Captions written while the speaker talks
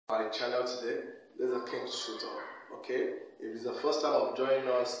My channel today. This is a King Shooter. Okay, if it's the first time of joining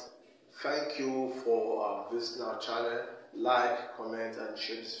us, thank you for visiting our channel. Like, comment, and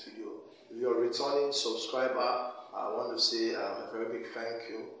share this video. If you're a returning subscriber, I want to say a very big thank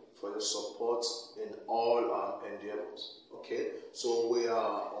you for your support in all endeavors. Okay, so we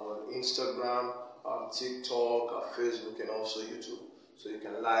are on Instagram, TikTok, Facebook, and also YouTube. So you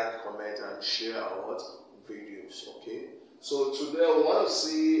can like, comment, and share our videos. Okay. So today we want to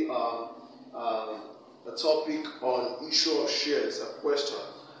see a topic on issue of shares, a question.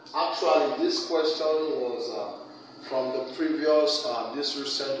 Actually, this question was from the previous, this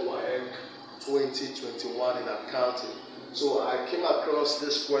recent Waec 2021 in accounting. So I came across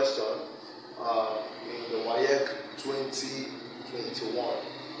this question in the Waec 2021.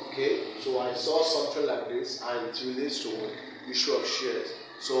 Okay, so I saw something like this and it relates to issue of shares.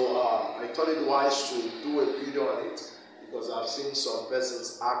 So I thought it wise to do a video on it, because I've seen some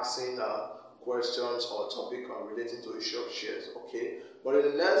persons asking questions or topic relating to issue of shares. Okay, but in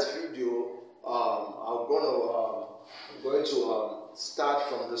the next video, I'm going to start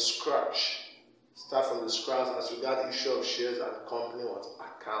from the scratch. As regards issue of shares and company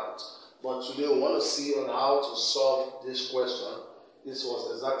account. But today we want to see on how to solve this question. This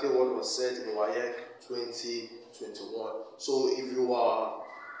was exactly what was said in Waec 2021. So if you are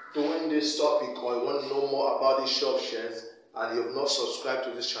doing this topic or you want to know more about issue of shares and you have not subscribed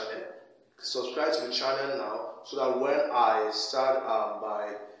to this channel, subscribe to the channel now, so that when I start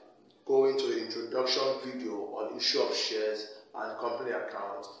by going to the introduction video on issue of shares and company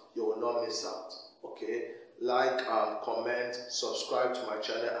account, you will not miss out. Okay, like, comment, subscribe to my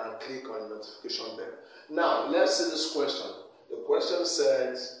channel, and click on the notification bell. Now let's see this question. The question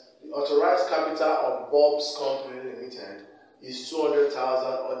says the authorized capital of Bob's Company Limited is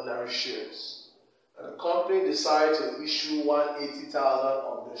 200,000 ordinary shares. And the company decided to issue 180,000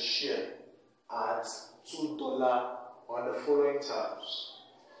 of the share at $2 on the following terms: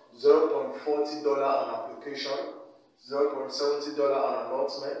 $0.40 on application, $0.70 on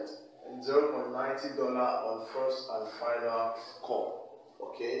allotment, and $0.90 on first and final call.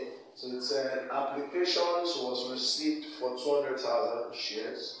 Okay, so it said applications was received for 200,000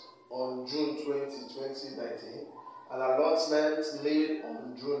 shares on June 20, 2019. An allotment made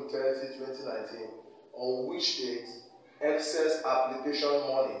on June 30, 2019, on which date excess application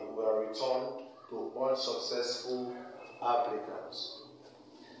money were returned to unsuccessful applicants.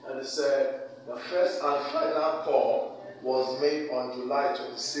 And it said the first and final call was made on July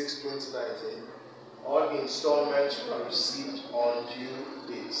 26, 2019. All installments were received on due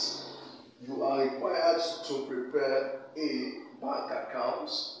dates. You are required to prepare a bank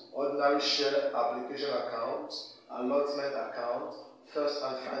account, ordinary share application account, allotment account, first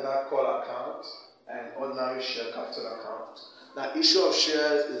and final call account, and ordinary share capital account. Now, issue of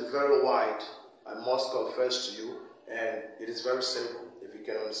shares is very wide, I must confess to you, and it is very simple if you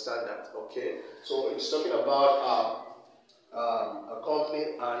can understand that. Okay, so it's talking about a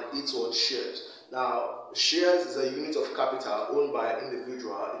company and its own shares. Now, shares is a unit of capital owned by an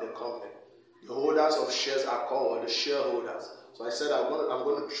individual in the company. The holders of shares are called the shareholders. So I said I'm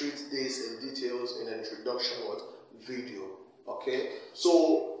going to treat this in details in an introduction video. Okay,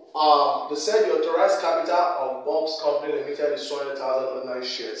 so they said the authorized capital of Bob's Company Limited is 200,000 ordinary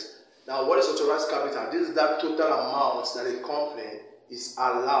shares. Now, what is authorized capital? This is that total amount that a company is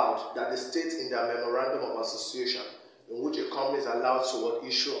allowed, that they state in their memorandum of association, in which a company is allowed to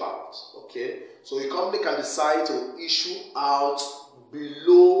issue out. Okay, so a company can decide to issue out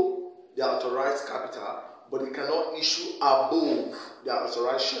below the authorized capital, but it cannot issue above the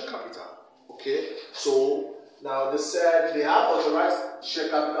authorized share capital. Okay, so now they said they have authorized share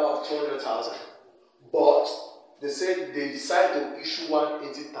capital of 200,000, but they said they decide to issue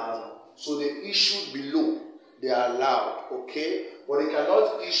 180,000. So they issued below, they are allowed. Okay, but they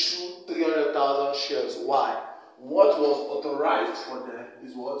cannot issue 300,000 shares. Why? What was authorized for them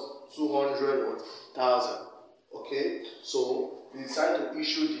is 200,000. Okay, so they decide to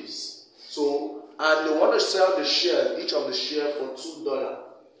issue this. So, and they want to sell the shares, each of the shares, for $2.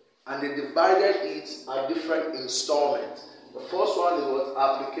 And they divided it at different installments. The first one is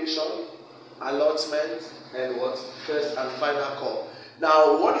application, allotment, and first and final call.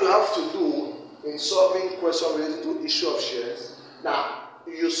 Now, what you have to do in solving question related to issue of shares, now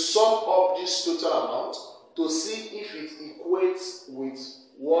you sum up this total amount to see if it equates with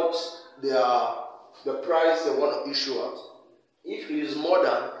what the price they want to issue out. If it is more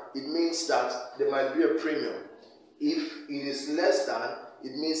than, it means that there might be a premium. If it is less than,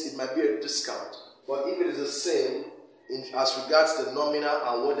 it means it might be a discount. But if it is the same, as regards the nominal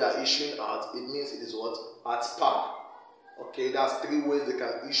and what they are issuing out, it means it is at par. Okay, that's 3 ways they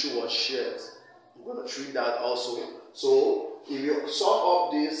can issue on shares. I'm going to treat that also. So if you sum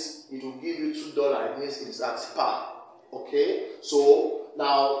up this, it will give you $2. It means it is at par. Okay, so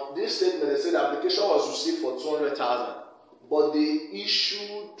now this statement, they said the application was received for 200,000, but they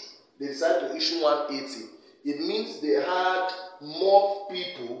decided to issue 180. It means they had more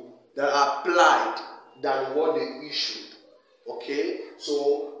people that applied than what they issued. Okay,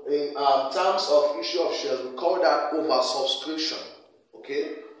 so in terms of issue of shares, we call that oversubscription.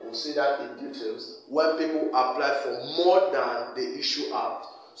 Okay, we'll see that in details when people apply for more than they issue out.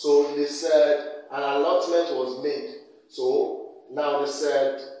 So they said an allotment was made. So now they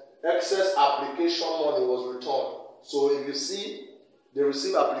said excess application money was returned. So if you see, they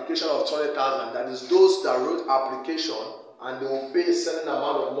receive application of 20,000. That is those that wrote application and they will pay a certain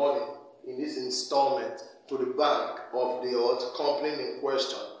amount of money in this installment to the bank of the company in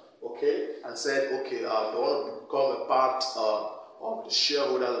question. Okay, and said, okay, they want to become a part of the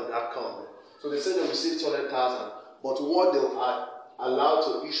shareholders of that company. So they said they received 200,000, but what they are allowed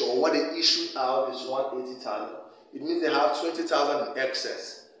to issue, or what they issued out, is 180,000. It means they have 20,000 in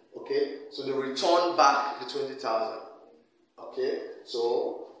excess. Okay, so they return back the 20,000. Okay,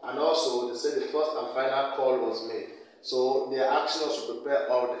 so, and also they said the first and final call was made. So they are asking us to prepare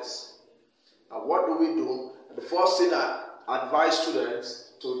all this. Now, what do we do? The first thing I advise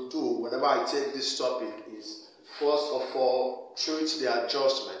students to do whenever I take this topic is, first of all, treat the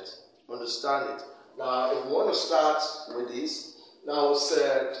adjustment. Understand it. Now, if we want to start with this, now we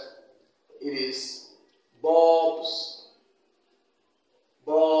said it is Bob's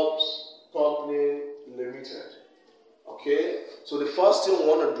Company Limited. Okay, so the first thing we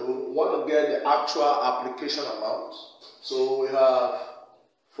want to do, we want to get the actual application amount. So we have,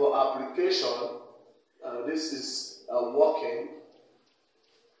 for application, this is a working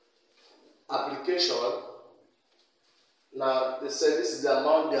application. Now they say this is the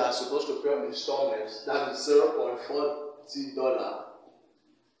amount they are supposed to pay on installments. That is $0.40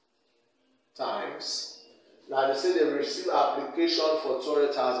 times. Now they say they receive application for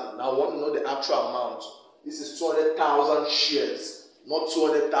 200,000. Now I want to know the actual amount. This is 200,000 shares, not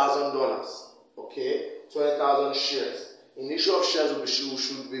 $200,000. Okay, 200,000 shares. In issue of shares, we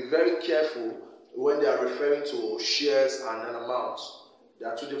should be very careful when they are referring to shares and an amount. They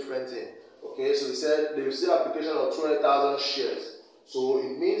are two different things. Okay, so they said they received application of 200,000 shares. So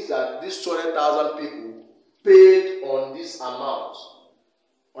it means that these 200,000 people paid on this amount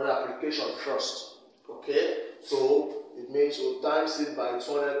on application first. Okay, so it means we'll times it by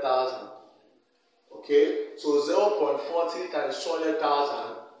 200,000. Okay, so 0.40 times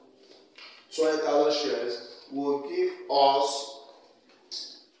 200,000 shares will give us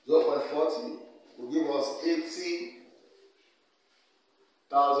 0.40 will give us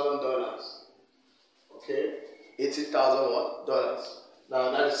 $80,000. Okay, $80,000.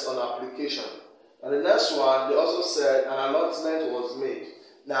 Now that is on application. And the next one, they also said an allotment was made.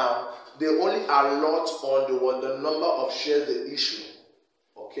 Now they only allot on the number of shares they issue.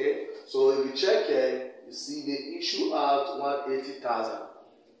 Okay, so if you check here, you see they issue out 180,000.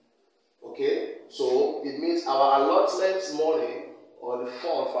 Okay, so it means our allotment money, or the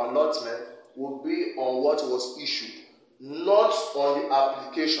fund for allotment, will be on what was issued, not on the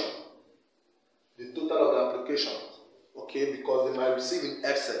application, the total of the application. Okay, because they might receive in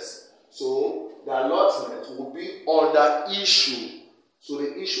excess. So the allotment will be on the issue. So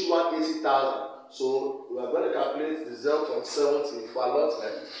they issued 180,000. So we are going to calculate the 0.70 for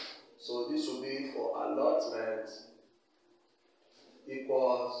allotment. So this will be for allotment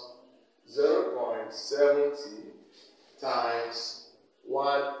equals 0.70 times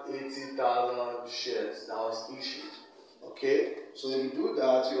 180,000 shares that was issued. Okay, so if you do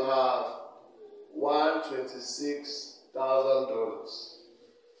that, you have $126,000.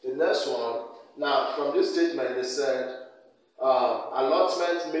 The next one, now from this statement, they said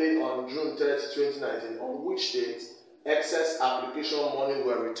allotment made on June 30, 2019, on which date excess application money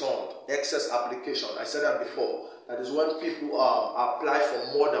were returned. Excess application, I said that before. That is when people apply for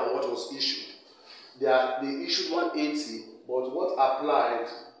more than what was issued. They issued 180, but what applied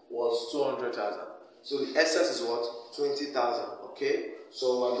was 200,000. So the excess is what? 20,000. Okay.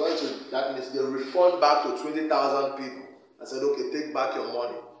 So I'm going to, that means they refund back to 20,000 people. I said, okay, take back your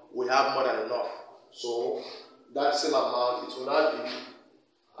money. We have more than enough. So that same amount, it will not be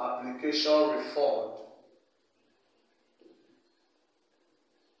application refund.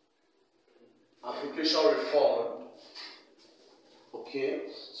 Application refund. Okay,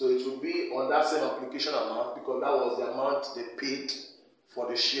 so it will be on that same application amount because that was the amount they paid for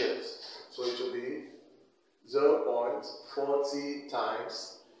the shares. So it will be 0.40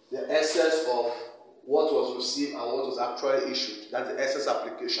 times the excess of what was received and what was actually issued. That's the excess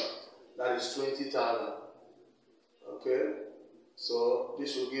application. That is 20,000. Okay, so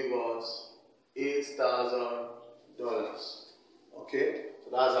this will give us $8,000. Okay, so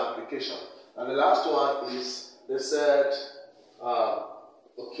that's the application. And the last one is they said,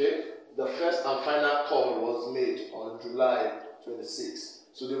 okay, the first and final call was made on July 26th.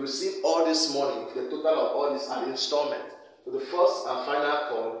 So they received all this money, the total of all this are installment. So the first and final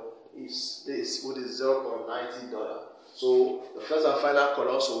call is this, with is $0.90. So the first and final call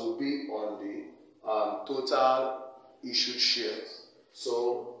also will be on the total issued shares.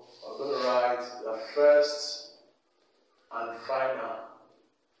 So I'm going to write the first and final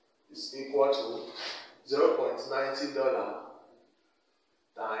is equal to $0.90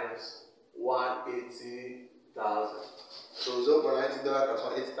 times 180,000. So $0.90 times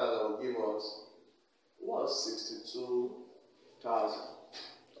 180,000 will give us 162,000.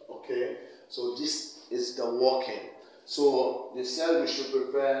 Okay, so this is the working. So they said we should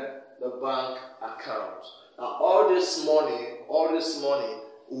prepare the bank account. Now all this money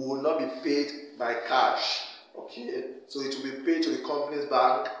will not be paid by cash. Okay, so it will be paid to the company's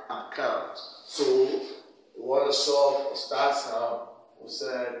bank account. So we want to start now. We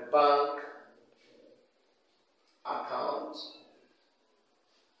said bank account.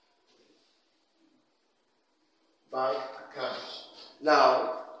 Bank account. Now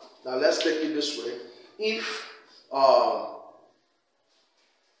let's take it this way. If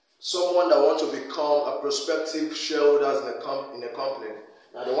someone that wants to become a prospective shareholder in a company,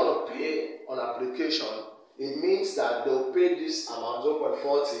 now they want to pay on application, it means that they will pay this amount,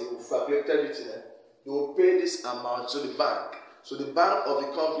 0.40, we've calculated it here. They will pay this amount to the bank. So the bank of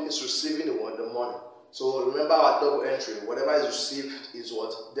the company is receiving the money. So remember our double entry, whatever is received is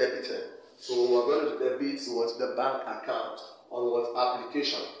what debited. So we're going to debit what the bank account on what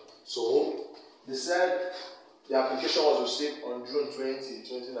application. So they said the application was received on June 20,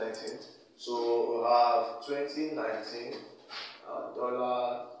 2019. So we'll have 2019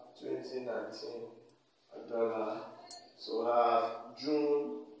 dollar, 2019 dollar. So we'll have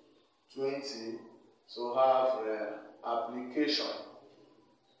June 20. So we'll have application.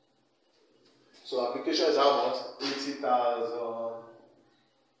 So application is how much? $80,000.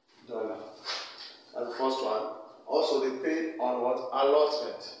 That's the first one. Also they paid on what?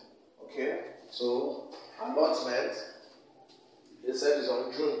 Allotment. Okay, so allotment, they said is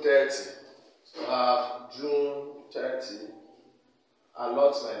on June 30. So I have June 30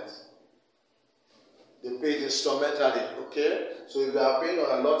 allotment. They paid instrumentally. Okay, so if they are paying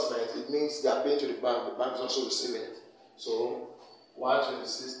on allotment, it means they are paying to the bank. The bank is also receiving it. So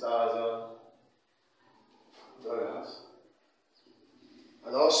 $126,000.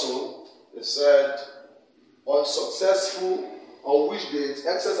 And also they said unsuccessful, on which date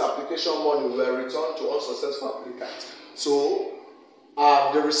excess application money were returned to unsuccessful applicants. So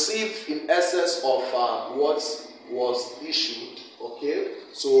they received in excess of what was issued. Okay,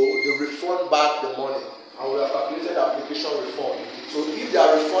 so they refund back the money, and we have calculated application refund. So if they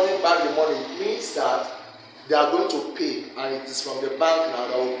are refunding back the money, it means that they are going to pay, and it is from the bank now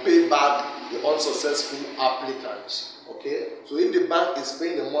that will pay back the unsuccessful applicants. Okay, so if the bank is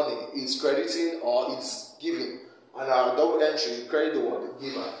paying the money, it's crediting or it's giving, and our double entry credit the one the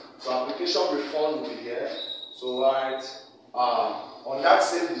giver. So application refund will be here. So right on that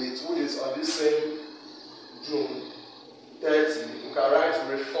same date, which is on this same June 30, you can write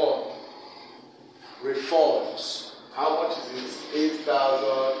refund. Refunds. How much is it?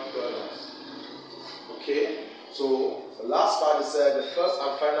 $8,000. Okay, so the last part is said the first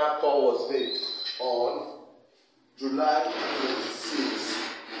and final call was made on July 26.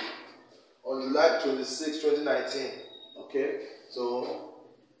 On July 26, 2019. Okay, so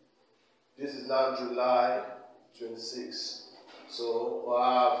this is now July 26. So we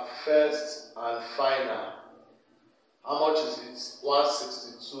have first and final. How much is it?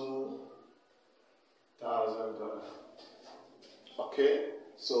 $162,000. Okay,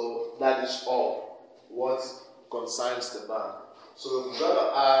 so that is all what concerns the bank. So we're going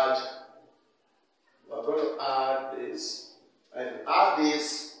to add this. And add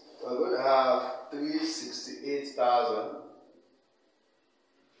this, we're going to have 368,000,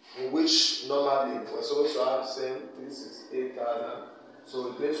 in which normally we're supposed to have the same 368,000. So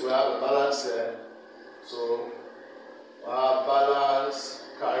in place we have a balance here. So our balance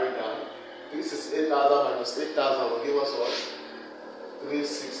carried down. 368,000 minus 8,000 will give us what?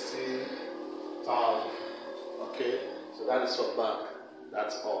 360,000. Okay, so that is for bank.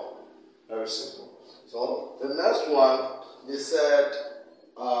 That's all. Very simple. So the next one, they said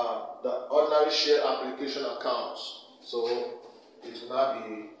the ordinary share application accounts. So it will now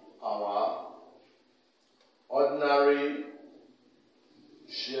be our ordinary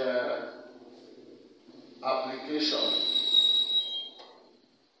share application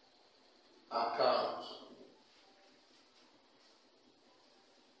account.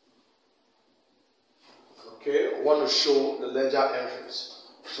 Okay, we want to show the ledger entries.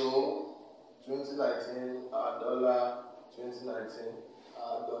 So 2019 dollar, 2019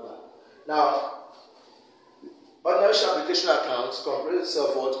 dollar. Now, ordinary share application accounts comprises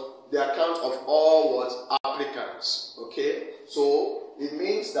itself what the account of all what applicants. Okay, so it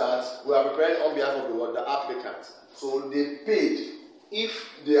means that we are preparing on behalf of the applicant. So they paid. If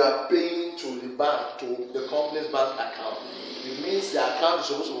they are paying to the bank, to the company's bank account, it means the account is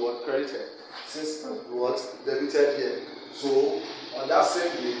supposed to be credited since what debited here. So on that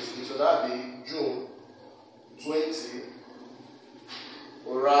same date, it will not be June 20.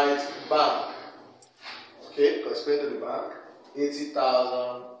 We write bank. Okay, because paid to the bank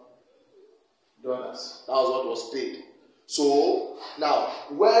 $80,000. That was what was paid. So now,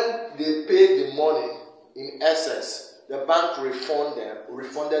 when they paid the money in excess, the bank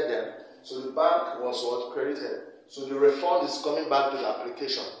refunded them. So the bank was what credited. So the refund is coming back to the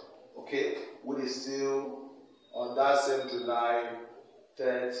application. Okay, which is still on that same July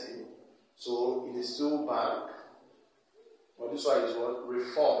 30. So it is still bank, but this one is what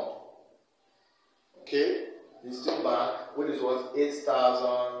refund. Okay, it's still bank, which is what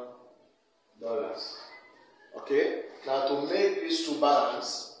 $8,000. Okay, now to make these two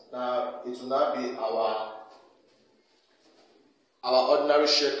balance, now it will not be our ordinary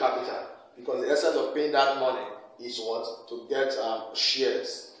share capital, because the essence of paying that money is what? To get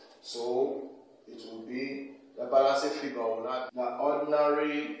shares. So it will be the balancing figure will not the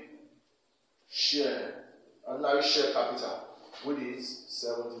ordinary share capital, which is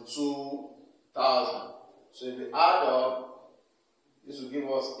 72,000. So if we add up, this will give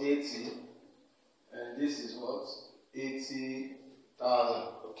us 80, and this is what? 80,000.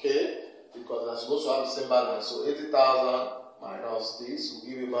 Okay, because they're supposed to have the same balance. So 80,000 minus this will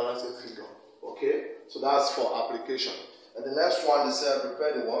give you a balancing figure. Okay, so that's for application. And the next one, they said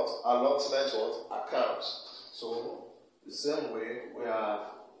prepare the what? Allotment what? Account. So the same way we have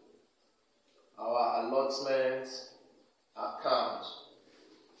our allotment account.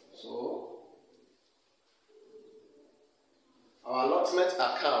 So our allotment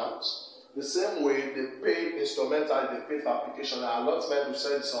account, the same way they pay instrumental, they pay for application. Our allotment we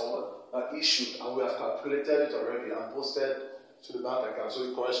said someone issued, and we have calculated it already and posted to the bank account. So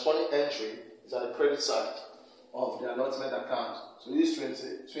the corresponding entry is at the credit side of the allotment account. So this is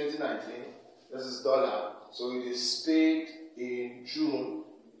 2019, this is dollar. So it is paid in June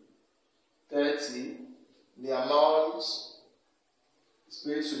 30. The amount is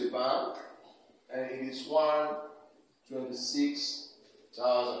paid to the bank, and it is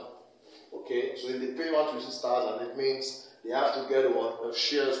 126,000. Okay, so if they pay 126,000, it means they have to get what the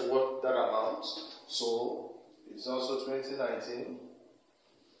shares worth that amount. So it's also 2019.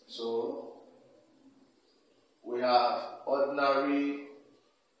 So we have ordinary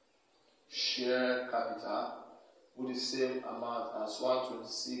share capital with the same amount as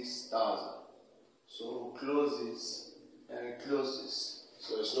 126,000. So we'll close this and close this.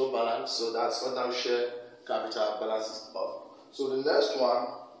 So there's no balance. So that's ordinary share capital balances up. So the next one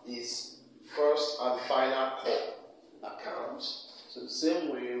is first and final call account. So the same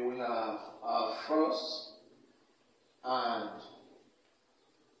way we have our first and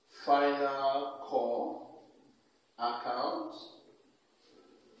final call account.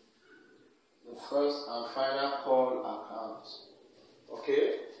 The first and final call account.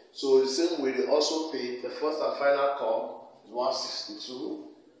 Okay, so the same way they also pay the first and final call is 162.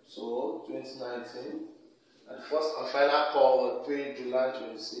 So 2019, and the first and final call was paid July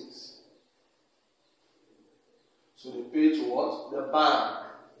 26. So they pay to what? The bank.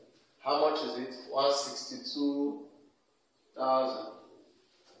 How much is it? 162,000.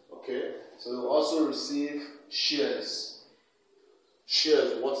 Okay. So they also receive shares.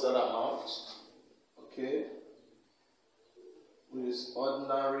 Shares, what's that amount? Okay. With this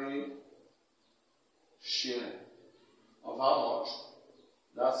ordinary share of how much?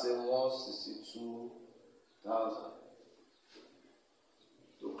 That's a 162,000.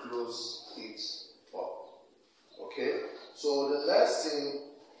 To close it up. Okay, so the next thing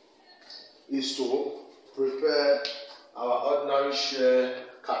is to prepare our ordinary share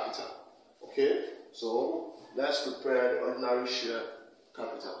capital. Okay, so let's prepare the ordinary share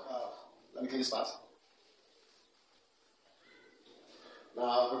capital. Let me clean this part.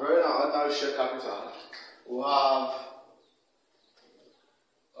 Now, preparing our ordinary share capital, we'll have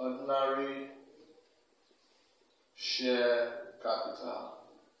ordinary share capital.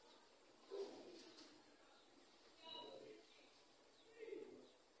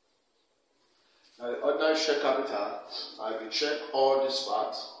 Ordinary share capital, I will check all this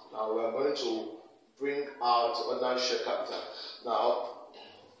part. Now we are going to bring out ordinary share capital. Now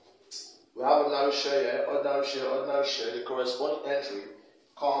we have ordinary share here, ordinary share, ordinary share. The corresponding entry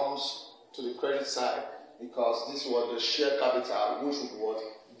comes to the credit side because this was the share capital which was what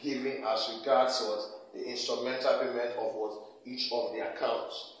given as regards what the instrumental payment of what each of the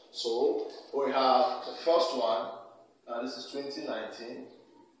accounts. So we have the first one. This is 2019.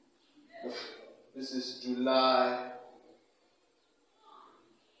 This is July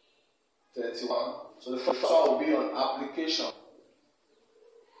 31. So the first one will be on application.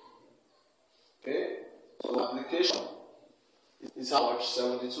 Okay, so application is how much?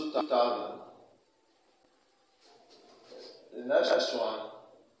 72,000. The next one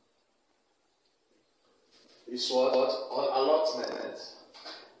is what? On allotment.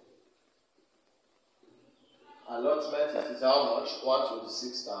 Allotment is how much?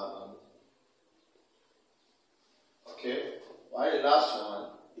 126,000. Okay, while the last one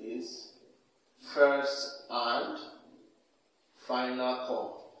is first and final call,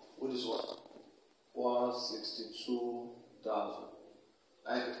 which is what? 162,000.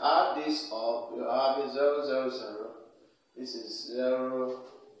 And if you add this up, you're having 0, 0, 0. This is 0,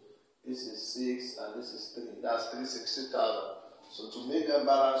 this is 6, and this is 3. That's 360,000. So to make them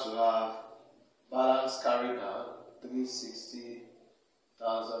balance, you have balance carried down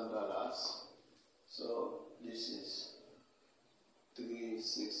 $360,000. So this is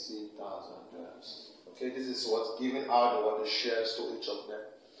 $360,000. Okay, this is what's giving out what the shares to each of them.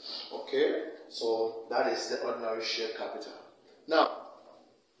 Okay, so that is the ordinary share capital. Now,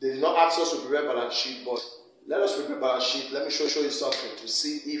 they did not ask us to prepare balance sheet, but let us prepare balance sheet. Let me show you something to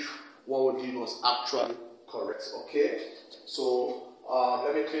see if what we did was actually correct. Okay, so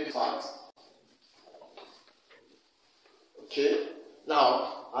let me clean the part. Okay,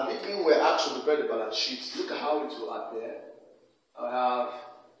 now, and if we were asked to prepare the balance sheet, look at how it will appear. I have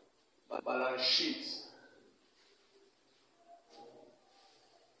a balance sheet.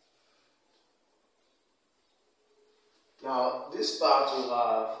 Now, this part will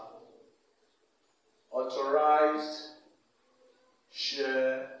have authorized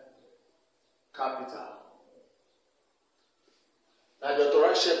share capital. Now, the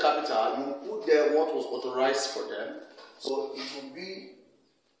authorized share capital, you put there what was authorized for them. So it will be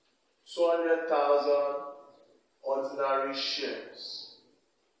 200,000 ordinary shares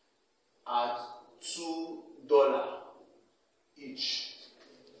at $2 each.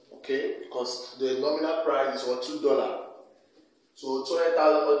 Okay, because the nominal price is what $2. So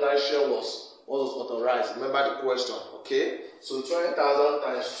 200,000 ordinary share was what was authorized. Remember the question. Okay, so 200,000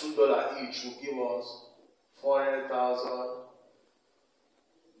 times $2 each will give us 400,000.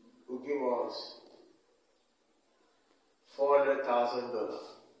 Will give us $400,000.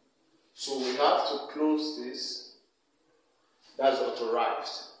 So we have to close this. That's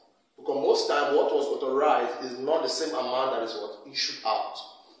authorized. Because most time what was authorized is not the same amount that is what issued out.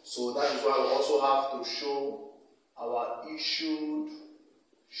 So that is why we also have to show our issued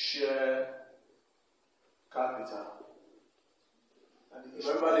share capital. And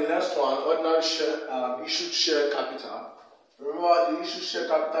remember the next one, ordinary share, issued share capital. Remember the issued share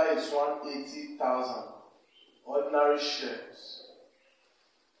capital is 180,000 ordinary shares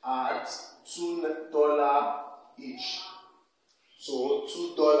at $2 each. So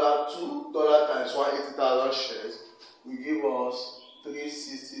 $2 times 180,000 shares will give us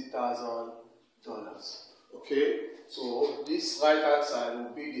 $360,000. Okay, so this right hand side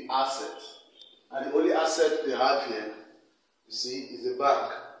will be the asset, and the only asset they have here, you see, is the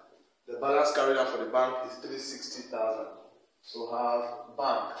bank. The balance carried out for the bank is $360,000. So have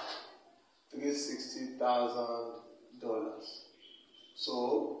bank $360,000. So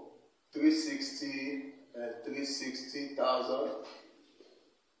 360 and 360,000.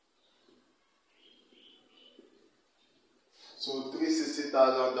 So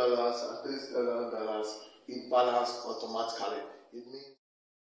 $360,000 and $360,000 it balance automatically. It means